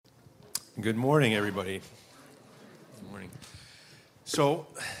Good morning, everybody. Good morning. So,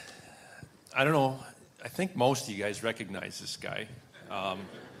 I don't know. I think most of you guys recognize this guy.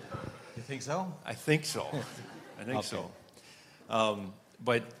 You think so? I think so. Okay.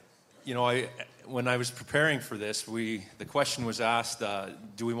 But when I was preparing for this, the question was asked: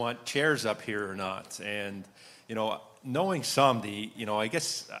 do we want chairs up here or not? And knowing Samdi,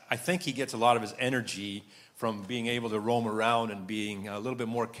 I think he gets a lot of his energy from being able to roam around and being a little bit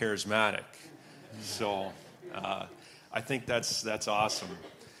more charismatic. So I think that's awesome.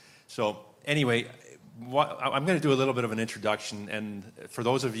 So anyway, I'm going to do a little bit of an introduction, and for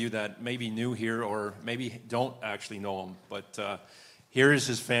those of you that may be new here or maybe don't actually know him, but here is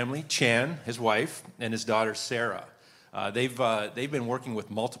his family: Chan, his wife, and his daughter Sarah. They've been working with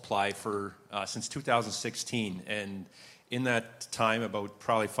Multiply since 2016, and in that time, about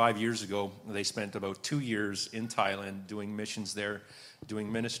probably 5 years ago, they spent about 2 years in Thailand doing missions there,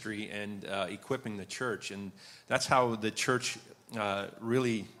 doing ministry and equipping the church. And that's how the church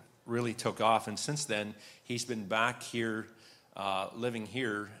really took off. And since then, he's been back here, living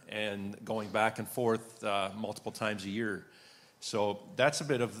here, and going back and forth multiple times a year. So that's a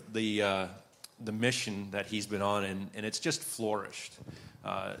bit of the mission that he's been on, and it's just flourished.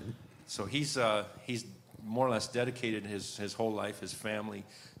 So he's more or less dedicated his whole life, his family,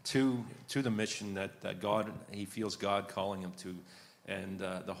 to the mission that he feels God calling him to, and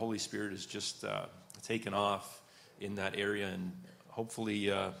the Holy Spirit has just taken off in that area, and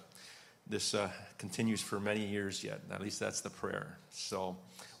hopefully this continues for many years yet. At least that's the prayer. So,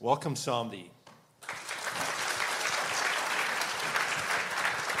 welcome, Samdi.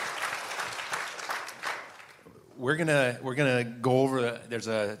 We're gonna go over. There's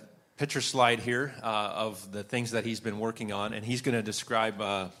a picture slide here of the things that he's been working on, and he's going to describe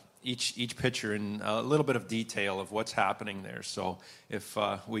each picture in a little bit of detail of what's happening there. So if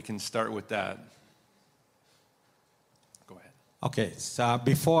we can start with that. Go ahead. Okay, so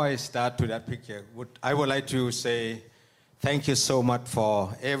before I start to that picture, I would like to say thank you so much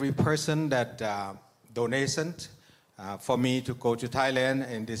for every person that donation for me to go to Thailand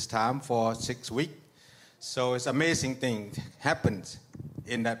in this time for 6 weeks. So it's amazing thing happens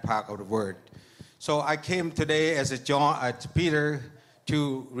in that part of the world. So I came today as Peter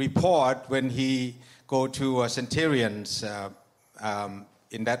to report when he go to Centurions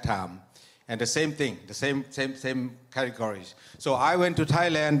in that time, and the same thing, the same categories. So I went to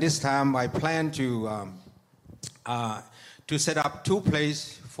Thailand this time. I plan to set up 2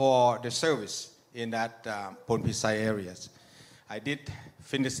 places for the service in that Ponpisai areas. I did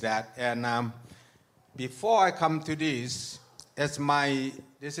finish that, and before I come to this. It's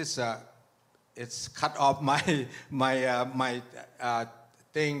cut off my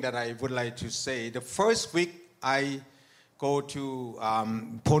thing that I would like to say. The first week I go to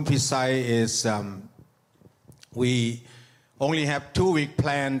Ponpisai is we only have 2 week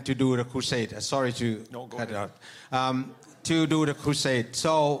plan to do the crusade. Sorry to cut it out. To do the crusade.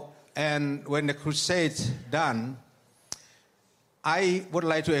 So, and when the crusade's done, I would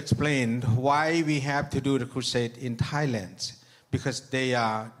like to explain why we have to do the crusade in Thailand. Because they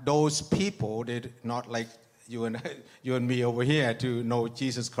are those people, they're not like you and me over here to know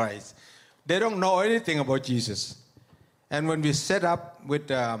Jesus Christ. They don't know anything about Jesus. And when we set up with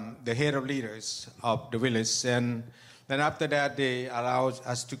the head of leaders of the village, and then after that they allow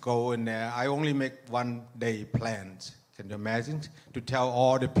us to go in there. I only make 1 day plans. Can you imagine? To tell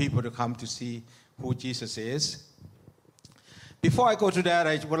all the people to come to see who Jesus is. Before I go to that,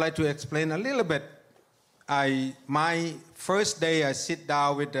 I would like to explain a little bit. My first day, I sit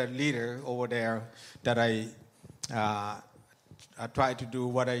down with the leader over there that I try to do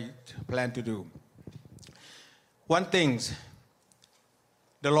what I plan to do. One thing,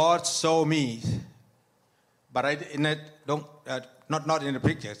 the Lord showed me, but not in the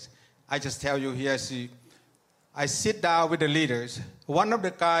pictures. I just tell you here. I sit down with the leaders. One of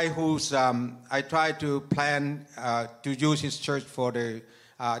the guy who's I try to plan to use his church for they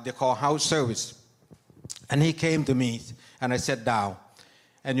call house service. And he came to me, and I sat down.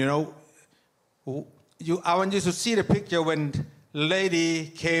 And I want you to see the picture when lady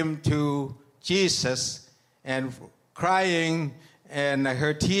came to Jesus and crying, and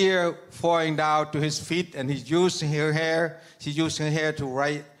her tear falling down to his feet, and he's using her hair. She's using her hair to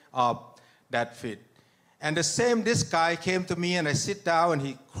right up that feet. And this guy came to me, and I sit down, and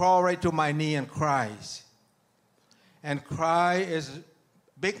he crawled right to my knee and cries. And cry is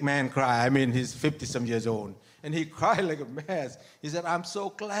big man cry. I mean, he's 50-some years old. And he cried like a mess. He said, "I'm so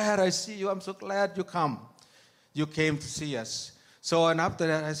glad I see you. I'm so glad you come. You came to see us." So, and after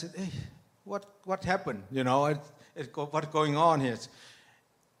that, I said, "Hey, what happened? What's going on here?"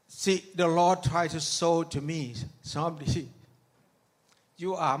 See, the Lord tried to show to me, somebody,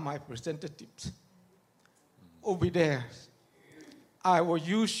 you are my representatives. Over there, I will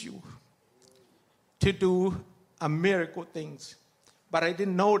use you to do a miracle things. But I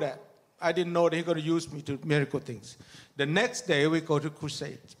didn't know that. I didn't know they're going to use me to miracle things. The next day, we go to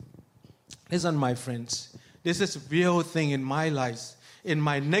crusade. Listen, my friends, this is a real thing in my life. In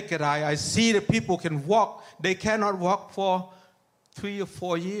my naked eye, I see the people can walk. They cannot walk for 3 or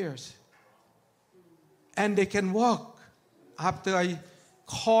 4 years. And they can walk. After I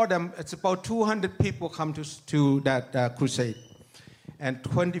call them, it's about 200 people come to that crusade. And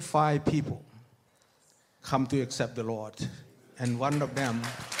 25 people come to accept the Lord. And one of them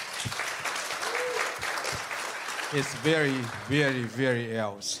is very, very, very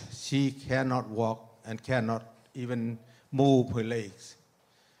ill. She cannot walk and cannot even move her legs.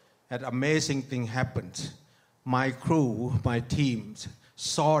 An amazing thing happened. My crew, my teams,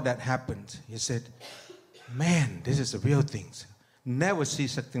 saw that happen. He said, man, this is a real thing. Never see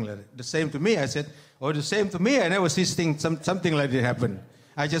something like that. The same to me. I said, oh, the same to me. I never see something like that happen.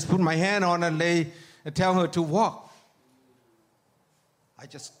 I just put my hand on her and tell her to walk. I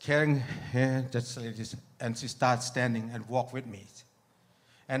just carrying her just like this, and she starts standing and walk with me.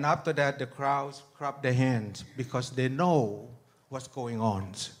 And after that, the crowds clap their hands because they know what's going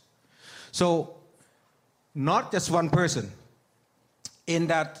on. So, not just one person. In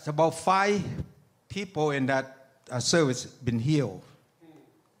that, about 5 people in that service been healed.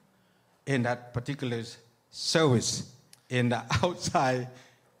 In that particular service, in the outside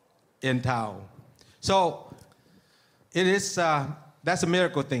in town. So, it is. That's a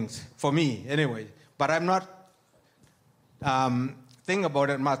miracle thing for me, anyway. But I'm not thinking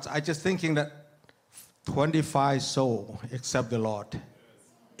about it much. I'm just thinking that 25 souls accept the Lord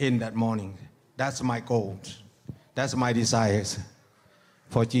in that morning. That's my goal. That's my desires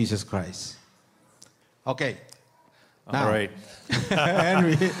for Jesus Christ. Okay. Now, All right.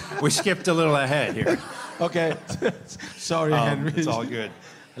 Henry. We skipped a little ahead here. Okay. Sorry, Henry. It's all good.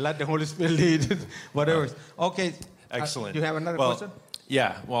 Let the Holy Spirit lead. Whatever. Okay. Excellent. Do you have another question?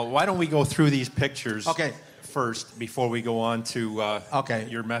 Yeah. Well, why don't we go through these pictures Okay. first before we go on to Okay.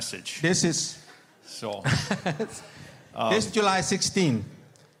 your message? This is So, this July 16.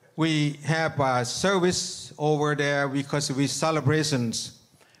 We have a service over there because we celebrations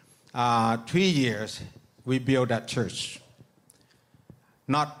 3 years. We built that church.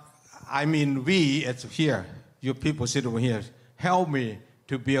 It's here. You people sit over here. Help me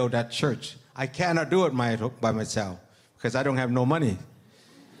to build that church. I cannot do it by myself because I don't have no money.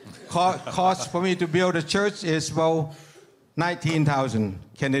 Cost for me to build a church is about 19,000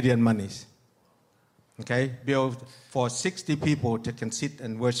 Canadian monies. Okay, built for 60 people that can sit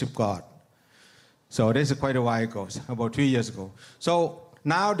and worship God. So this is quite a while ago, about 3 years ago. So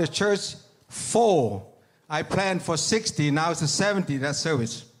now the church full. I planned for 60, now it's a 70, that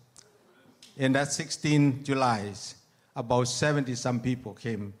service. In that 16 July, about 70 some people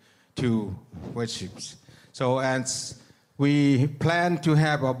came to worship. So and we plan to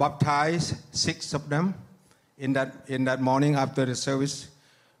have a baptize 6 of them in that morning after the service.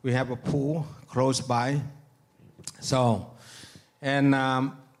 We have a pool close by. So, and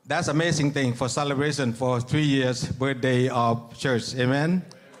that's amazing thing for celebration for 3 years birthday of church. Amen?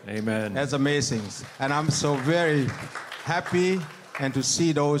 amen. That's amazing. And I'm so very happy and to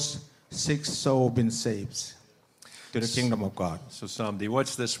see those 6 souls been saved to the kingdom of God. So, Samdi,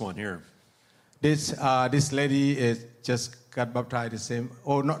 what's this one here? This lady is just got baptized the same.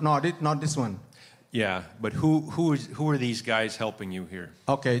 Oh, not this one. Yeah, but who are these guys helping you here?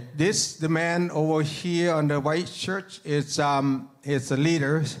 Okay, the man over here on the white shirt is a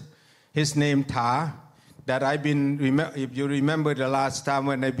leader. His name Ta. That I've been. If you remember the last time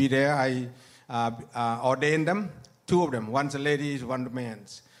when I be there, I ordained them. 2 of them. One's a lady, one a man.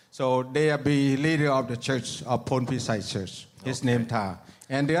 So they are the leader of the church of Pon Pisai Church. His name Ta.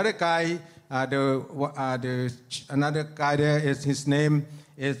 And the other guy, another guy there is his name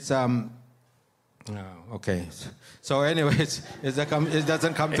is. Okay. So anyways, it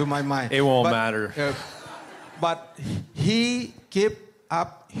doesn't come to my mind. It won't matter. But he gave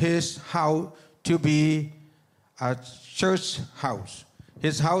up his house to be a church house.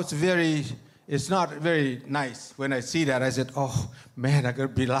 His house it's not very nice. When I see that, I said, oh, man, I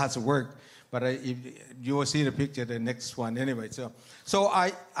could be lots of work. But if you will see the picture, the next one anyway. So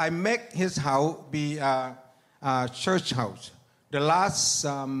I make his house be a church house. The last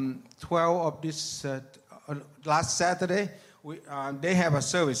 12 of this, last Saturday, they have a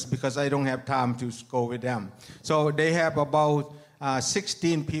service because I don't have time to go with them. So they have about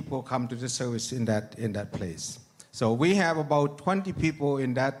 16 people come to the service in that place. So we have about 20 people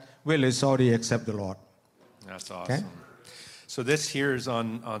in that village already accept the Lord. That's awesome. Okay. So this here is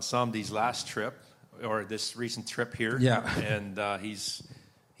on Samdi's last trip, or this recent trip here. Yeah. And he's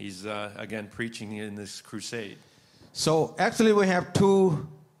again preaching in this crusade. So actually we have two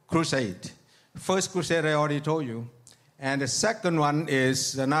crusades. First crusade I already told you. And the second one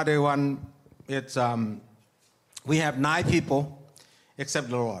is another one. It's we have 9 people accept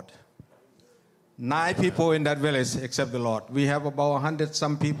the Lord. 9 people in that village accept the Lord. We have about 100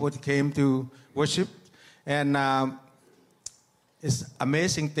 some people that came to worship. And it's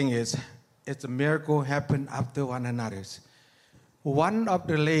amazing thing is, it's a miracle happened after one another. One of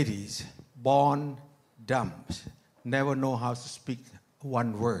the ladies born dumb, never know how to speak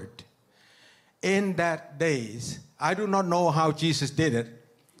one word. In that days, I do not know how Jesus did it.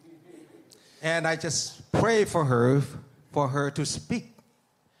 And I just pray for her to speak.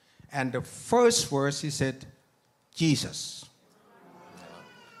 And the first verse, he said, Jesus.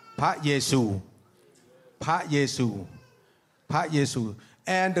 Pa Yesu. Pa Yesu. Pa Yesu.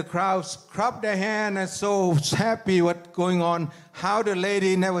 And the crowds clapped their hands and so happy what's going on. How the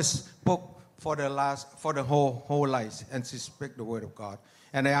lady never spoke for the whole life. And she spoke the word of God.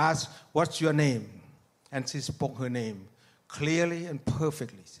 And I asked, what's your name? And she spoke her name clearly and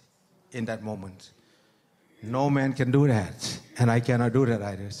perfectly in that moment. No man can do that. And I cannot do that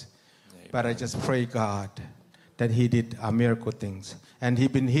either. But I just pray God that he did miracle things. And he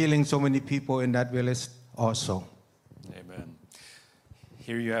been healing so many people in that village also. Amen.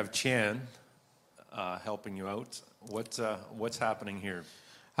 Here you have Chan helping you out. What's happening here?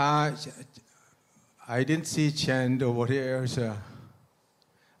 I didn't see Chan over here. So.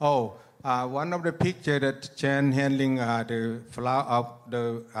 One of the picture that Chan handling the flower of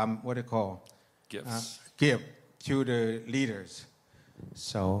the what do you call? Gifts. Gift to the leaders.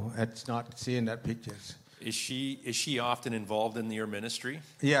 So it's not seeing that pictures. Is she often involved in your ministry?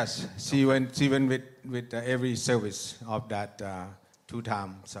 Yes, she went with every service of that 2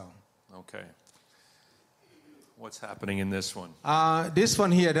 times. So. Okay. What's happening in this one? This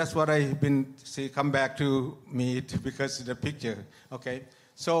one here, that's what I've been come back to me because of the picture. Okay.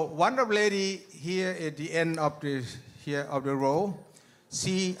 So one of lady here at the end of the row,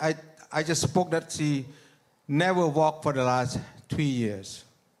 I just spoke that she never walked for the last 3 years.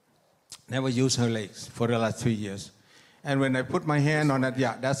 Never used her legs for the last 3 years. And when I put my hand on that,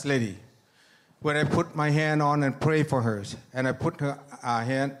 that's lady. When I put my hand on and pray for her, and I put her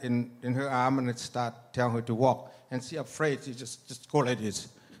hand in her arm and I start telling her to walk, and she afraid, she just go like this.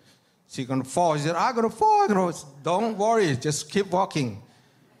 She's gonna fall. She said, I'm gonna fall. Don't worry, just keep walking.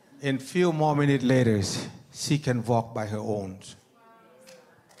 In few more minutes later, she can walk by her own.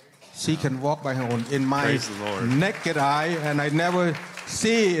 She can walk by her own. In my naked eye, and I never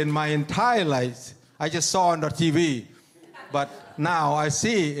see in my entire life. I just saw on the TV. But now I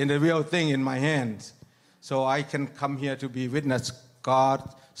see in the real thing in my hands. So I can come here to be witness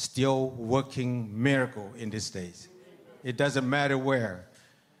God still working miracle in these days. It doesn't matter where.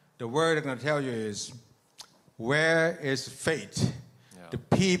 The word I'm going to tell you is, where is faith? Yeah. The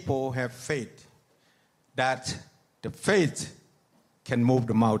people have faith. That the faith can move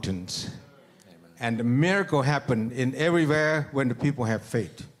the mountains. Amen. And the miracle happen in everywhere when the people have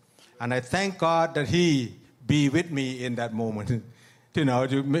faith. And I thank God that he be with me in that moment,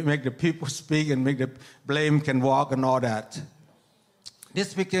 to make the people speak and make the blame can walk and all that.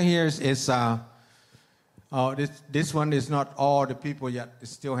 This picture here is this one is not all the people yet.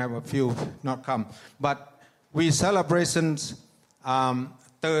 Still have a few not come. But we celebrations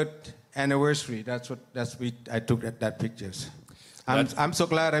 3rd anniversary. I took that pictures. I'm so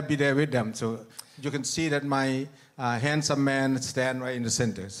glad I be there with them. So you can see that my handsome man stand right in the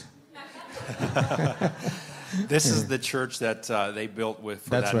centers. This is the church that they built for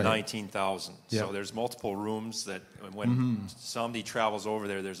that right. 19,000. Yeah. So there's multiple rooms that when somebody travels over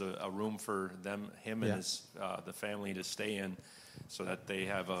there, there's a room for him and the family to stay in, so that they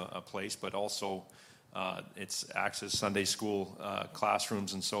have a place. But also, it's access Sunday school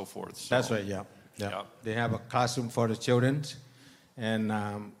classrooms and so forth. So, that's right. Yeah. They have a classroom for the children, and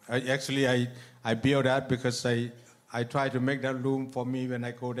I built that because I try to make that room for me. When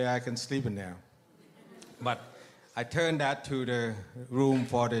I go there, I can sleep in there. But I turned that to the room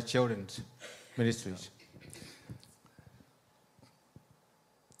for the children's ministries.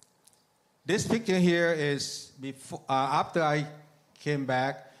 This picture here is before, after I came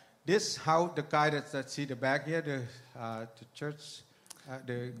back. This house, the guy that see the back here, the church,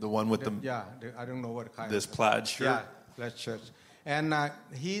 the one with I don't know what kind. This plaid shirt. Yeah, plaid shirt, and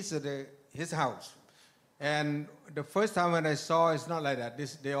he's at his house. And the first time when I saw, it's not like that.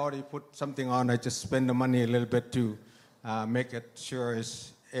 They already put something on. I just spend the money a little bit to make it sure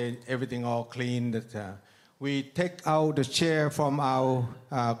it's everything all clean. That we take out the chair from our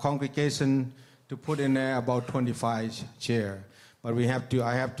congregation to put in there about 25 chair. But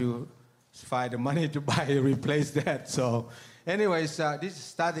I have to find the money to replace that. So anyways, this is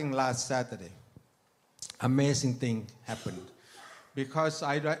starting last Saturday. Amazing thing happened. Because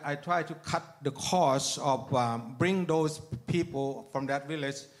I try to cut the cost of bring those people from that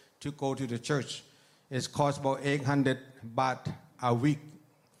village to go to the church. It's cost about 800 baht a week.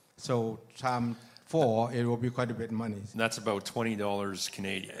 So times 4, it will be quite a bit of money. And that's about $20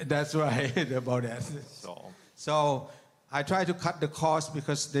 Canadian. That's right, about that. So I try to cut the cost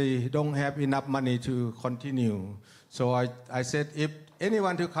because they don't have enough money to continue. So I said, if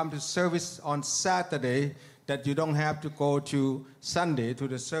anyone to come to service on Saturday, that you don't have to go to Sunday to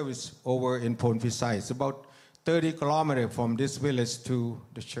the service over in Phon Phisai. It's about 30 kilometers from this village to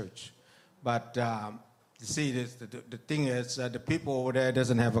the church. But you see, the thing is, the people over there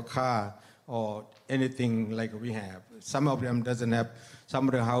doesn't have a car or anything like we have. Some of them doesn't have. Some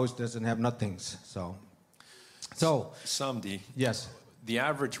of the house doesn't have nothing. So Samdi. Yes. The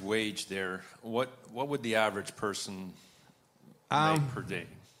average wage there. What would the average person make per day?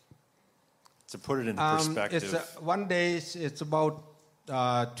 To put it into perspective. One day it's about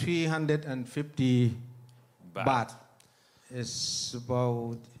 350 baht. It's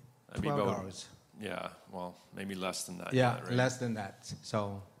about $12. Yeah, well, maybe less than that. Yeah, right? less than that.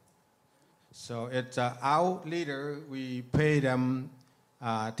 So it's our leader. We pay them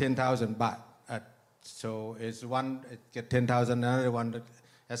 10,000 baht. So it's one get 10,000, another one the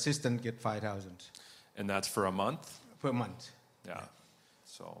assistant get 5,000. And that's for a month. Per month. Yeah.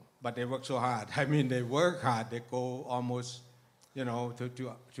 So. But they work so hard. I mean, they work hard. They go almost,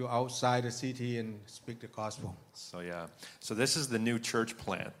 to outside the city and speak the gospel. So yeah. So this is the new church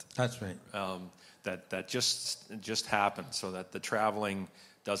plant. That's right. That just happened, so that the traveling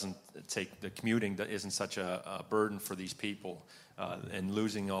doesn't take, the commuting isn't such a burden for these people, and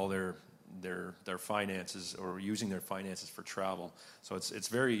losing all their finances or using their finances for travel. So it's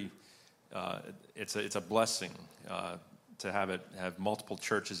very it's a blessing. To have multiple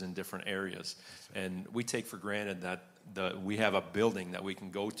churches in different areas. And we take for granted that we have a building that we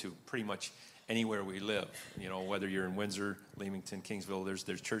can go to pretty much anywhere we live. Whether you're in Windsor, Leamington, Kingsville,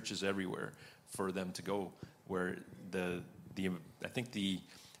 there's churches everywhere for them to go, where I think the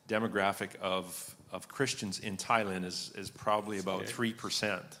demographic of Christians in Thailand is probably about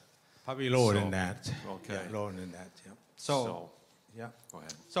 3%. Probably lower than that. Okay. Yeah, lower than that, yeah. So yeah. Go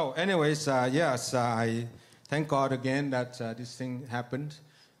ahead. So anyways, yes, I thank God again that this thing happened,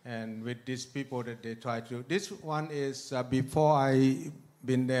 and with these people that they try to. This one is before I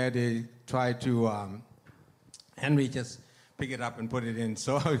been there. They try to. Henry just pick it up and put it in,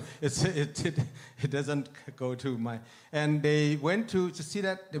 so it doesn't go to my. And they went to see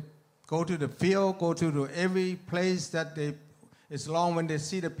that. They go to the field, go to every place that they. It's long when they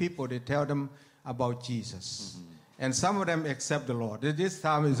see the people, they tell them about Jesus. Mm-hmm. And some of them accept the Lord. This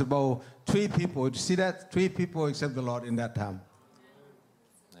time is about 3 people. You see that? 3 people accept the Lord in that time.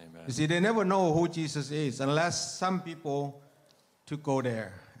 Amen. You see, they never know who Jesus is unless some people to go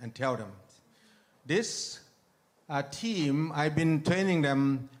there and tell them. This team, I've been training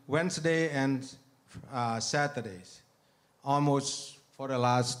them Wednesday and Saturdays, almost for the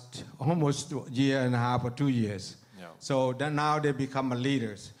last year and a half or 2 years. Yeah. So then now they become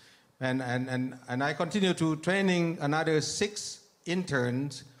leaders. And I continue to training another 6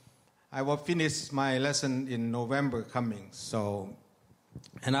 interns. I will finish my lesson in November coming. So,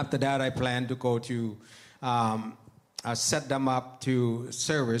 and after that, I plan to go to set them up to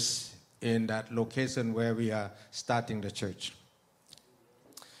service in that location where we are starting the church.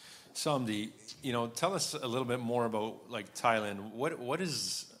 Samdi, tell us a little bit more about Thailand.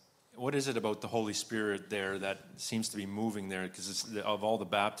 What is it about the Holy Spirit there that seems to be moving there? Because of all the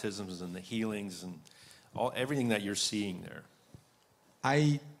baptisms and the healings and everything that you're seeing there.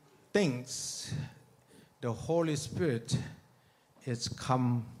 I think the Holy Spirit is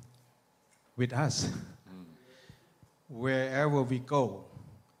come with us. Wherever we go,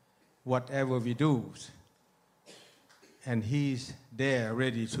 whatever we do, and He's there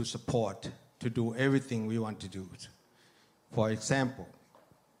ready to support, to do everything we want to do. For example,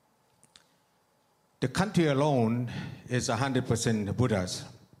 the country alone is 100% Buddhas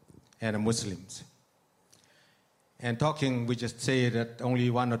and Muslims. And talking, we just say that only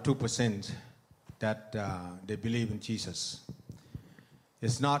 1 or 2% that they believe in Jesus.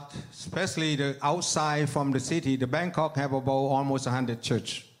 It's not, especially the outside from the city. The Bangkok have about almost 100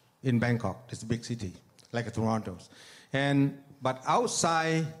 church in Bangkok. It's a big city. like Toronto's. But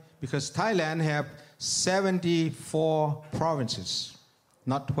outside, because Thailand have 74 provinces,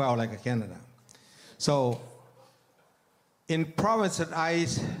 not 12 like Canada. So in province that I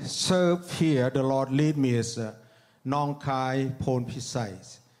serve here, the Lord lead me is Nong Khai, Phon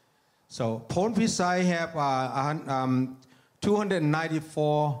Phisai. So Phon Phisai have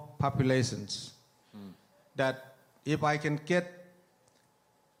 294 populations. That if I can get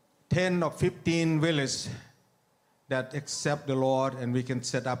 10 or 15 villages that accept the Lord and we can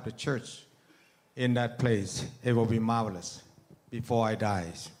set up the church in that place, it will be marvelous before I die.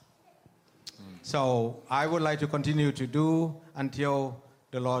 So I would like to continue to do until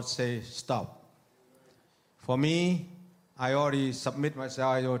the Lord say stop. For me, I already submit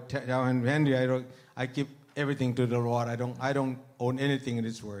myself. I give everything to the Lord. I don't own anything in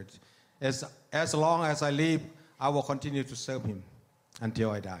this world. As long as I live, I will continue to serve Him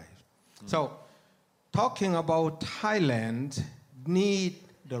until I die. So, talking about Thailand, need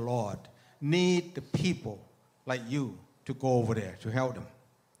the Lord, need the people like you to go over there to help them.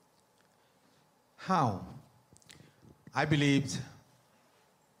 How? I believed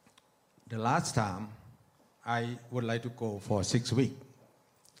the last time I would like to go for 6 weeks.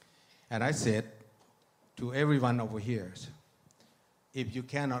 And I said to everyone over here, if you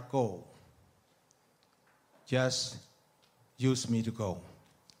cannot go, just use me to go.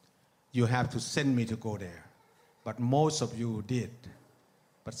 You have to send me to go there. But most of you did.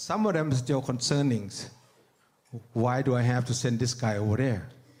 But some of them are still concerning. Why do I have to send this guy over there?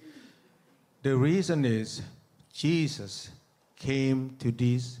 The reason is Jesus came to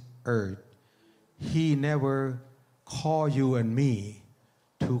this earth. He never called you and me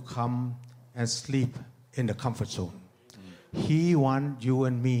to come and sleep in the comfort zone. He wants you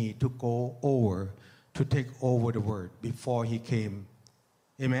and me to go over, to take over the word before He came.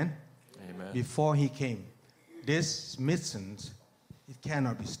 Amen? Amen. Before He came. This mission, it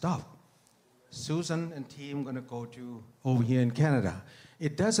cannot be stopped. Susan and team going to go to over here in Canada.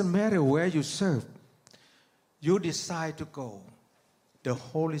 It doesn't matter where you serve. You decide to go. The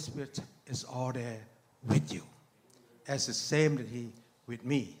Holy Spirit is all there with you. As the same that He with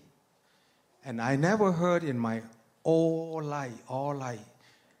me. And I never heard in my all life,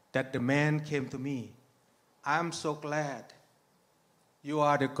 that the man came to me. I'm so glad you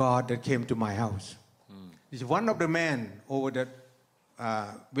are the God that came to my house. It's one of the men over that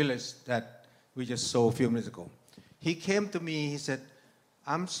village that we just saw a few minutes ago. He came to me, he said,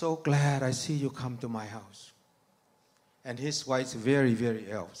 I'm so glad I see you come to my house. And his wife's very, very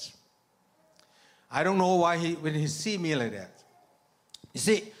ill. I don't know why when he see me like that. You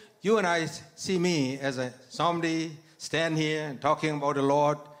see, you and I see me as somebody stand here and talking about the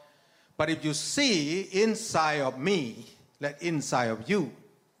Lord. But if you see inside of me, like inside of you,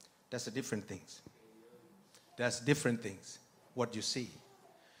 that's a different things. That's different things, what you see.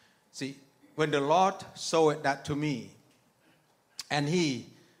 See, when the Lord showed that to me, and He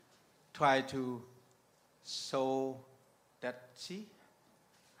tried to show that, see,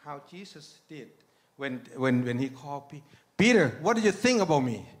 how Jesus did when He called Peter, what did you think about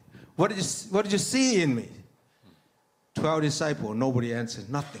me? What did you see in me? 12 disciples, nobody answered,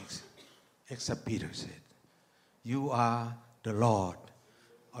 nothing, except Peter said, you are the Lord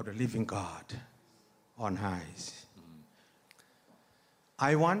of the living God on high.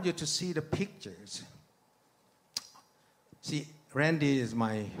 I want you to see the pictures. See, Randy is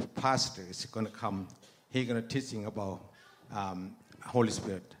my pastor. He's going to come. He's going to teaching about Holy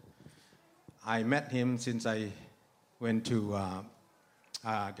Spirit. I met him since I went to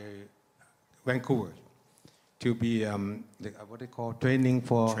the Vancouver to be what they call trainings.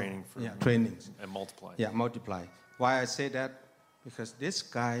 And multiply. Yeah, multiply. Why I say that? Because this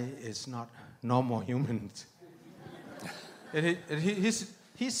guy is not normal human. And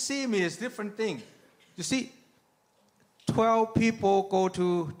he see me as different thing. You see, 12 people go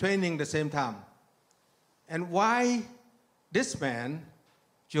to training the same time. And why this man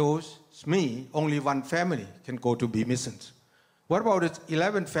chose me, only one family can go to be missions? What about the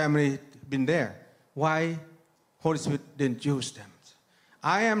 11 family been there? Why Holy Spirit didn't use them?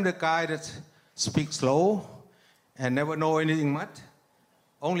 I am the guy that speaks slow and never know anything much.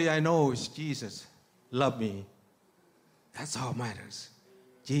 Only I know is Jesus love me. That's all matters.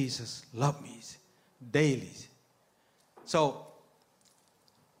 Jesus love me daily. So,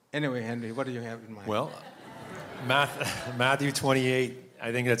 anyway, Henry, what do you have in mind? Well, Matthew 28,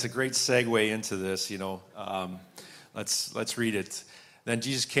 I think that's a great segue into this, Let's read it. Then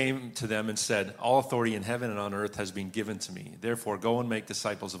Jesus came to them and said, all authority in heaven and on earth has been given to me. Therefore, go and make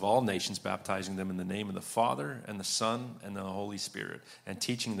disciples of all nations, baptizing them in the name of the Father and the Son and the Holy Spirit, and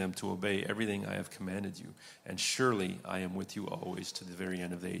teaching them to obey everything I have commanded you. And surely I am with you always to the very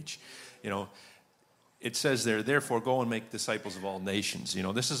end of the age. You know, it says there, therefore, go and make disciples of all nations. You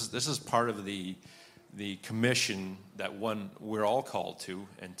know, this is part of the commission that, one, we're all called to,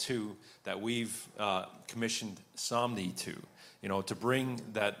 and two, that we've commissioned Somdi to. You know, to bring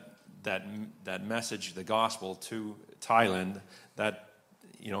that message, the gospel, to Thailand. That,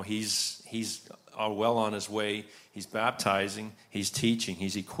 you know, he's well on his way. He's baptizing, he's teaching,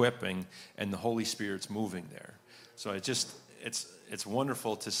 he's equipping, and the Holy Spirit's moving there. So it's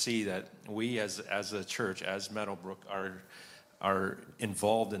wonderful to see that we as a church, as Meadowbrook, are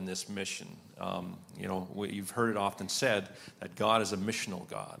involved in this mission. You know, you've heard it often said that God is a missional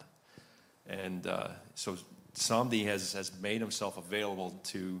God, and so Somdi has made himself available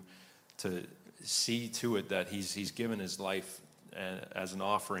to see to it that he's given his life as an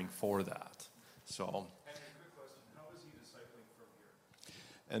offering for that. So. And a quick question: how is he discipling from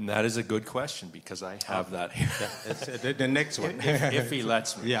here? And that is a good question, because I have that here. It's the next one, if he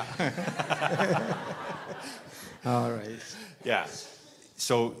lets me. Yeah. All right. Yeah.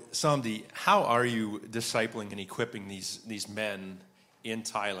 So, Somdi, how are you discipling and equipping these men in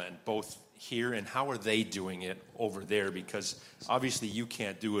Thailand, both here, and how are they doing it over there? Because obviously you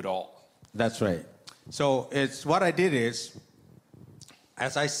can't do it all. That's right. So it's what I did is,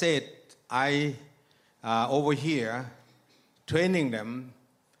 as I said, I over here training them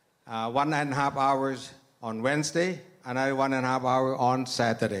 1.5 hours on Wednesday, another 1.5 hours on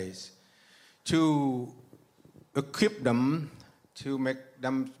Saturdays, to equip them, to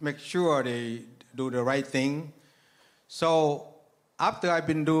make sure they do the right thing. So after I've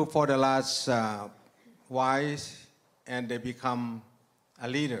been doing for the last while, and they become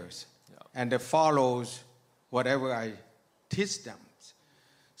leaders, and they follows whatever I teach them.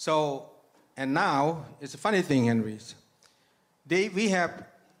 So, and now it's a funny thing, Henry. We have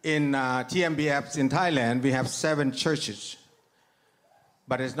in TMBFs in Thailand, we have 7 churches,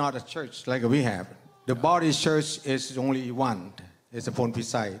 but it's not a church like we have. The body church is only one. It's a Phon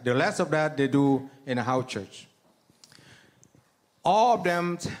Phisai. The rest of that they do in a house church. All of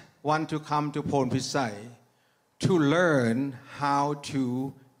them want to come to Phon Phisai to learn how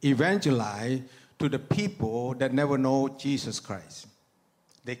to evangelize to the people that never know Jesus Christ.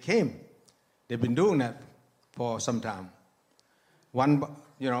 They came. They've been doing that for some time. One,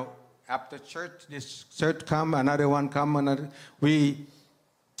 you know, after church, this church come, another one come, another.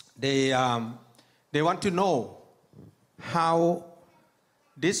 They want to know how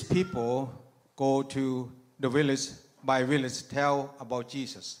these people go to the village by village, tell about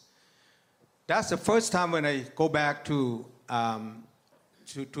Jesus. That's the first time when I go back to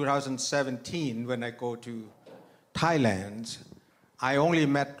 2017, when I go to Thailand, I only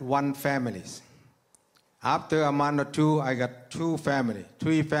met 1 family. After a month or 2, I got 2 families,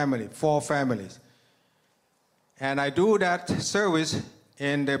 3 families, 4 families. And I do that service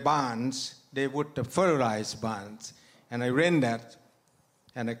in the barns. They would fertilize barns. And I rent that,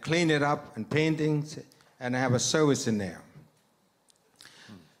 and I clean it up and paintings, and I have a service in there.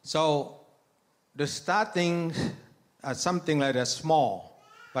 So the starting something like that small,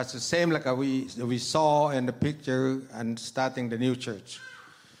 but it's the same like we saw in the picture and starting the new church.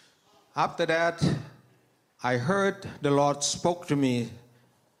 After that, I heard the Lord spoke to me,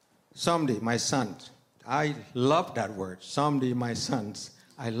 Somdi, my son. I love that word, Somdi, my sons.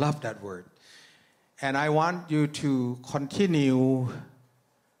 I love that word. And I want you to continue,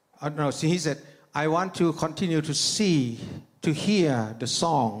 he said, I want to continue to hear the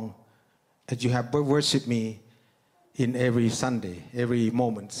song that you have worshiped me in every Sunday, every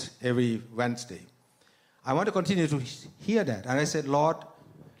moment, every Wednesday. I want to continue to hear that. And I said, Lord,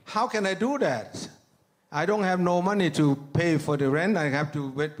 how can I do that? I don't have no money to pay for the rent. I have to,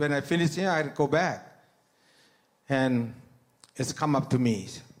 when I finish here, I go back. And it's come up to me.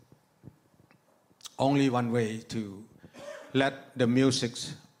 Only one way to let the music.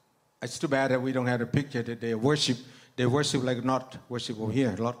 It's too bad that we don't have a picture that they worship like not worship over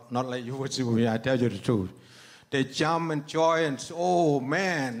here, not like you worship over here. I tell you the truth. They jump and joy and oh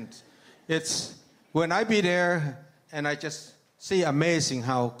man, it's when I be there and I just see amazing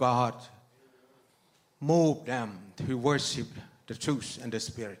how God moved them to worship the truth and the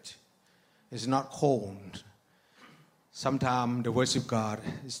spirit. It's not cold. Sometimes the worship God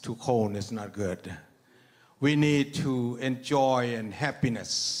is too cold. It's not good. We need to enjoy and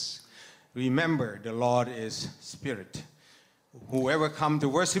happiness. Remember, the Lord is spirit. Whoever come to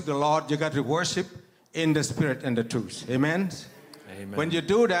worship the Lord, you got to worship in the spirit and the truth. Amen? Amen. When you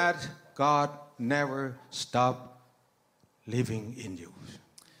do that, God never stop living in you.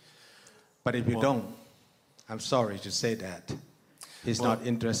 But if you don't, I'm sorry to say that. He's not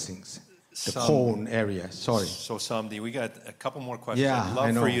interesting. The phone area. Sorry. So, Samdi, we got a couple more questions. Yeah, I'd love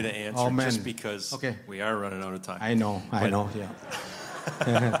I know. for you to answer, Oh, man. just because we are running out of time. I know.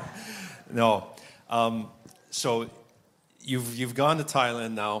 Yeah. No. So you've gone to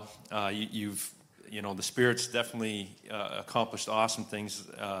Thailand now. You've the Spirit's definitely accomplished awesome things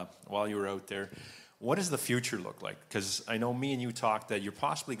while you were out there. What does the future look like? Because I know me and you talked that you're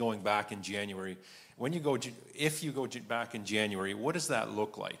possibly going back in January. If you go back in January, what does that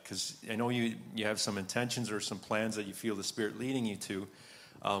look like? Because I know you have some intentions or some plans that you feel the Spirit leading you to.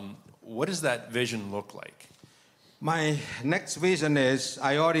 What does that vision look like? My next vision is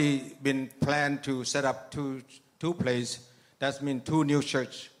I already been planned to set up two places. That means 2 new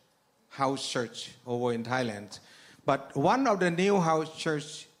house church over in Thailand. But one of the new house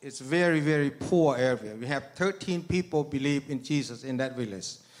church is very, very poor area. We have 13 people believe in Jesus in that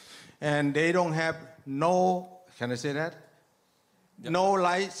village. And they don't have can I say that? Yep. No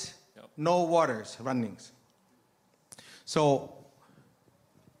lights, no waters running. So,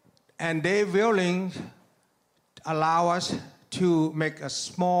 and they willing allow us to make a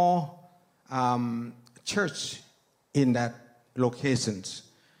small church in that locations.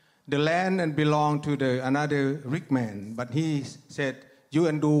 The land and belong to another rich man, but he said, you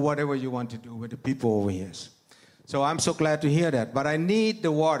can do whatever you want to do with the people over here. So I'm so glad to hear that. But I need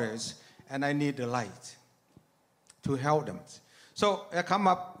the waters and I need the light to help them. So I come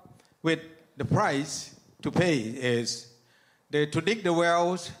up with the price to pay is to dig the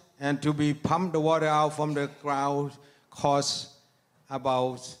wells and to be pump the water out from the ground costs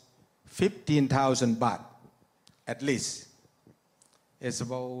about 15,000 baht at least. It's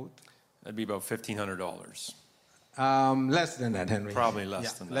about... That'd be about $1,500. Less than that, Henry. Probably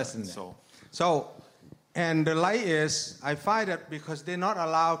less than that. Less than that. So, and the light is, I find that because they're not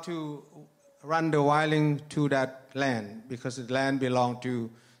allowed to run the wiring to that land because the land belongs to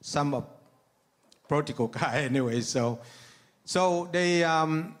some protocol guy anyway. So they,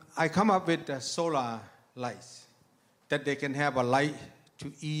 I come up with solar lights that they can have a light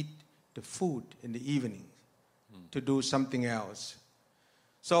to eat the food in the evening, to do something else.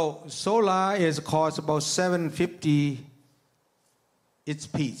 So solar is cost about $750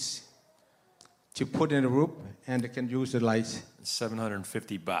 each piece to put in the roof, and they can use the lights.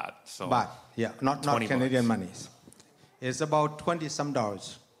 750 baht. So baht, yeah, not Canadian money. It's about $20-some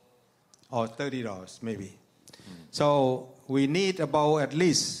or $30 maybe. So we need about at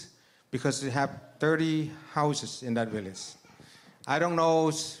least, because we have 30 houses in that village. I don't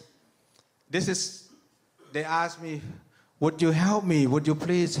know. They asked me, would you help me? Would you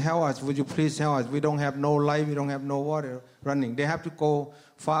please help us? Would you please help us? We don't have no light. We don't have no water running. They have to go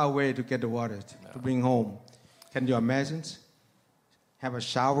far away to get the water to bring home. Can you imagine? Have a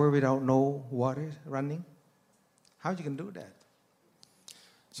shower without no water running? How you can do that?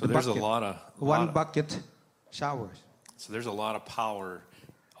 So there's a lot of... One bucket showers. So there's a lot of power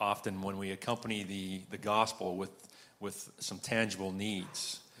often when we accompany the gospel with some tangible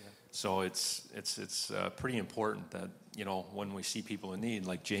needs. So it's pretty important that, when we see people in need,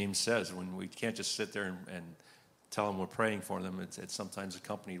 like James says, when we can't just sit there and tell them we're praying for them, it's sometimes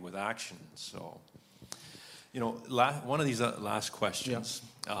accompanied with action. So, one of these last questions,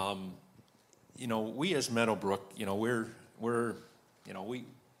 we as Meadowbrook,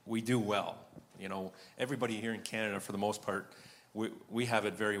 we do well. Everybody here in Canada, for the most part, we have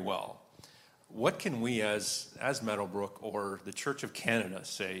it very well. What can we as Meadowbrook or the Church of Canada,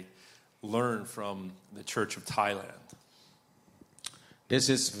 learn from the Church of Thailand? This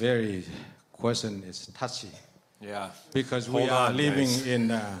is question is touchy. Yeah. Because we are living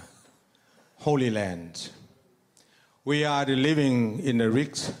in Holy Land. We are living in a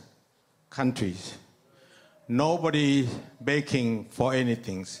rich country. Nobody begging for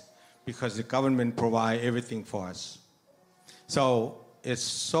anything because the government provide everything for us. So it's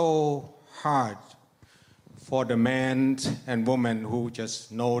so hard for the men and women who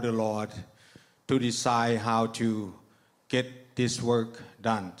just know the Lord to decide how to get this work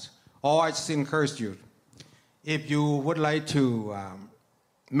done. Or I just encourage you, if you would like to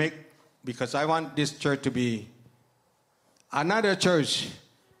because I want this church to be another church,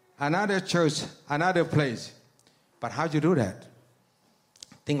 another place. But how do you do that?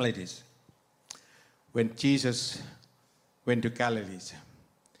 Think like this. When Jesus went to Galilee,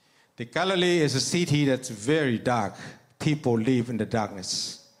 the Galilee is a city that's very dark. People live in the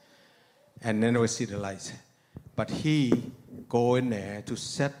darkness and never see the light. But he go in there to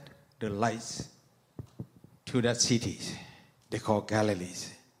set the lights to that city. they call Galilee.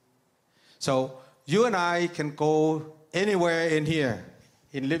 So you and I can go anywhere in here,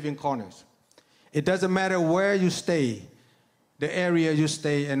 in Living Corners. It doesn't matter where you stay, the area you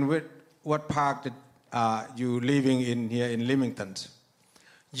stay, and what park that you living in here in Leamington.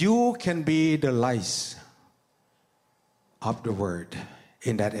 You can be the light of the word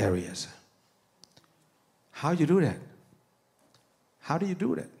in that areas. How you do that? How do you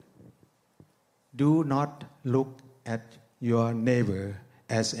do that? Do not look at your neighbor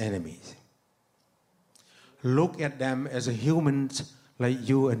as enemies. Look at them as humans like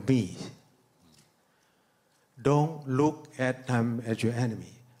you and me. Don't look at them as your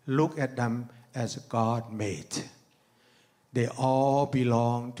enemy. Look at them as God made. They all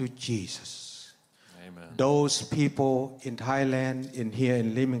belong to Jesus. Amen. Those people in Thailand, in here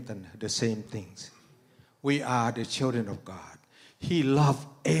in Leamington, the same things. We are the children of God. He loved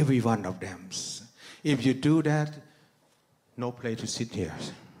every one of them. If you do that, no place to sit here.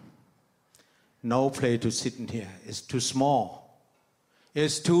 No place to sit in here. It's too small.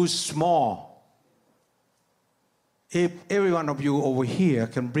 It's too small. If every one of you over here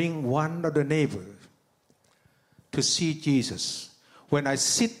can bring one of the neighbors to see Jesus, when I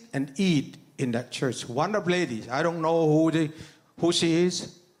sit and eat in that church, one of the ladies, I don't know who she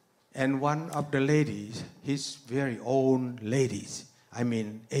is, and one of the ladies, his very own ladies,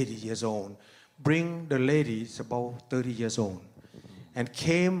 80 years old, bring the ladies about 30 years old, and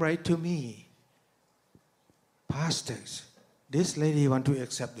came right to me. Pastors, this lady want to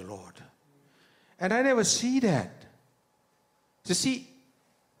accept the Lord. And I never see that. You see,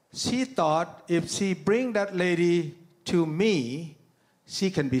 she thought if she bring that lady to me,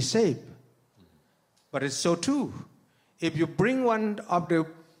 she can be saved. But it's so true. If you bring one of the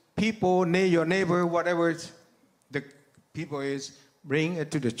people, your neighbor, whatever the people is, bring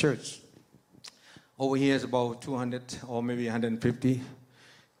it to the church. Over here is about 200 or maybe 150.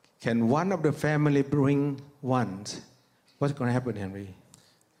 Can one of the family bring one? What's going to happen, Henry?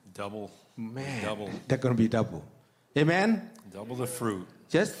 Double. Man, Double. they're going to be double. Amen? Double the fruit.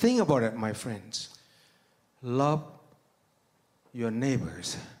 Just think about it, my friends. Love your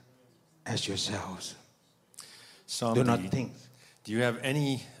neighbors as yourselves. Do not think. Do you have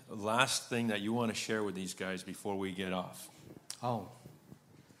any last thing that you want to share with these guys before we get off? Oh.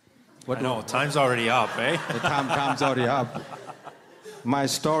 Time's already up, eh? The time's already up. My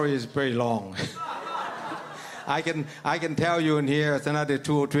story is very long. I can tell you in here it's another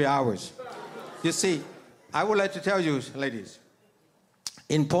 2 or 3 hours. You see, I would like to tell you, ladies,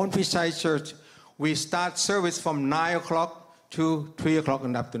 in Ponpisai Church, we start service from 9 o'clock to 3 o'clock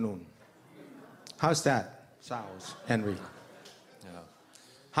in the afternoon. How's that? Sounds, Henry. Yeah.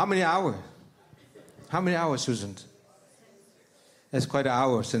 How many hours? How many hours, Susan? That's quite an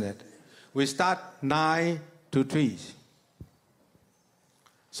hour, isn't it? We start 9 to 3.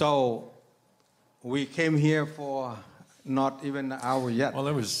 So we came here for not even an hour yet. Well,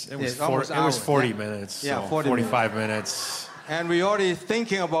 it was 40 40 minutes. Yeah, so 45 minutes. And we already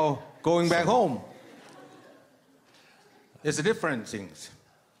thinking about going back home. It's a different things.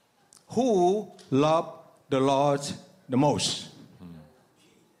 Who loved the Lord the most?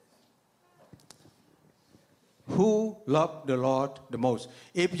 Who loved the Lord the most?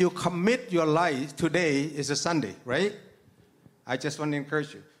 If you commit your life, today is a Sunday, right? I just want to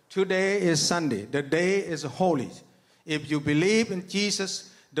encourage you. Today is Sunday. The day is holy. If you believe in Jesus,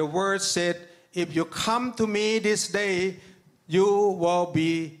 the word said, if you come to me this day, you will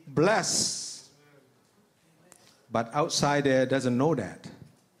be blessed. But outside there doesn't know that.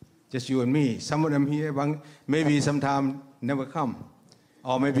 Just you and me. Some of them here, maybe sometime never come.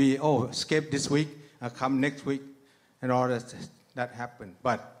 Or maybe, skip this week, I'll come next week, and all that happened.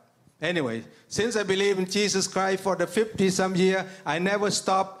 But anyway, since I believe in Jesus Christ for the 50-some year, I never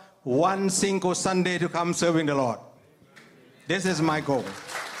stopped one single Sunday to come serving the Lord. This is my goal.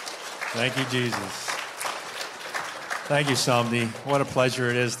 Thank you, Jesus. Thank you, Somni. What a pleasure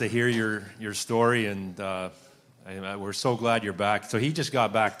it is to hear your story, and we're so glad you're back. So he just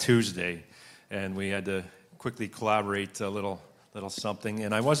got back Tuesday, and we had to quickly collaborate a little something.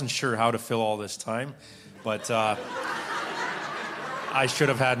 And I wasn't sure how to fill all this time, but I should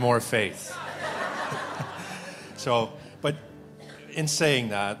have had more faith. But in saying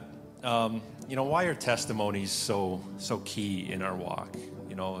that, why are testimonies so key in our walk?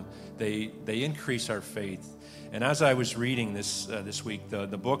 They increase our faith. And as I was reading this week, the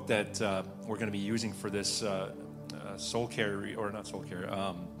book that we're going to be using for this Soul Care, or not Soul Care,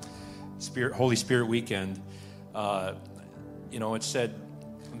 Holy Spirit Weekend, it said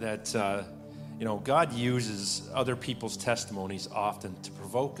that God uses other people's testimonies often to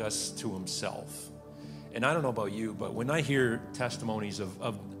provoke us to Himself. And I don't know about you, but when I hear testimonies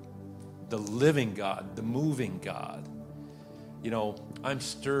of the living God, the moving God, I'm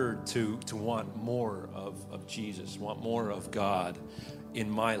stirred to want more of Jesus, want more of God in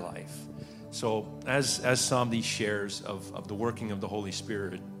my life. So as Samdi shares of the working of the Holy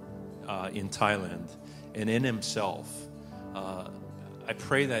Spirit in Thailand and in himself, I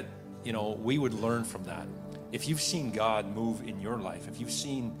pray that, we would learn from that. If you've seen God move in your life, if you've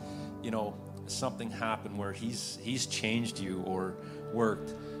seen, something happen where he's changed you or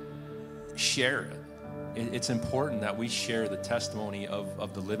worked, share it. It's important that we share the testimony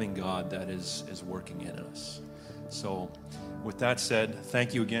of the living God that is working in us. So with that said,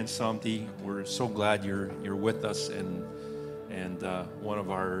 thank you again, Samdi. We're so glad you're with us and one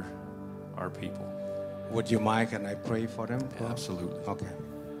of our people. Would you mind, can I pray for them? Absolutely. Okay.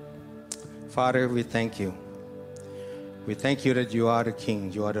 Father, we thank you. We thank you that you are the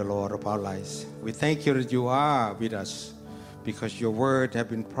King, you are the Lord of our lives. We thank you that you are with us because your word has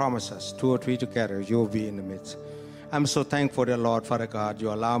been promised us. 2 or 3 together, you will be in the midst. I'm so thankful that, Lord, Father God,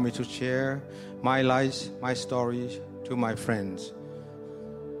 you allow me to share my life, my stories to my friends.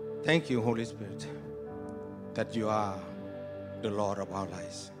 Thank you, Holy Spirit, that you are the Lord of our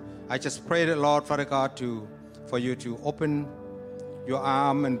lives. I just pray that, Lord, Father God, for you to open your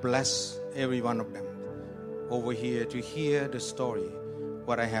arm and bless every one of them over here to hear the story,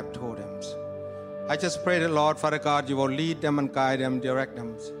 what I have told them. I just pray that, Lord, Father God, you will lead them and guide them, direct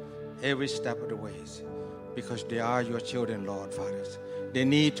them every step of the ways, because they are your children, Lord, Father. They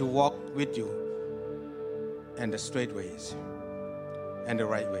need to walk with you in the straight ways and the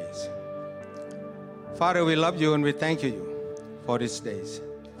right ways. Father, we love you and we thank you for these days.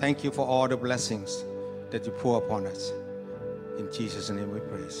 Thank you for all the blessings that you pour upon us. In Jesus' name we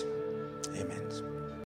praise. Amen.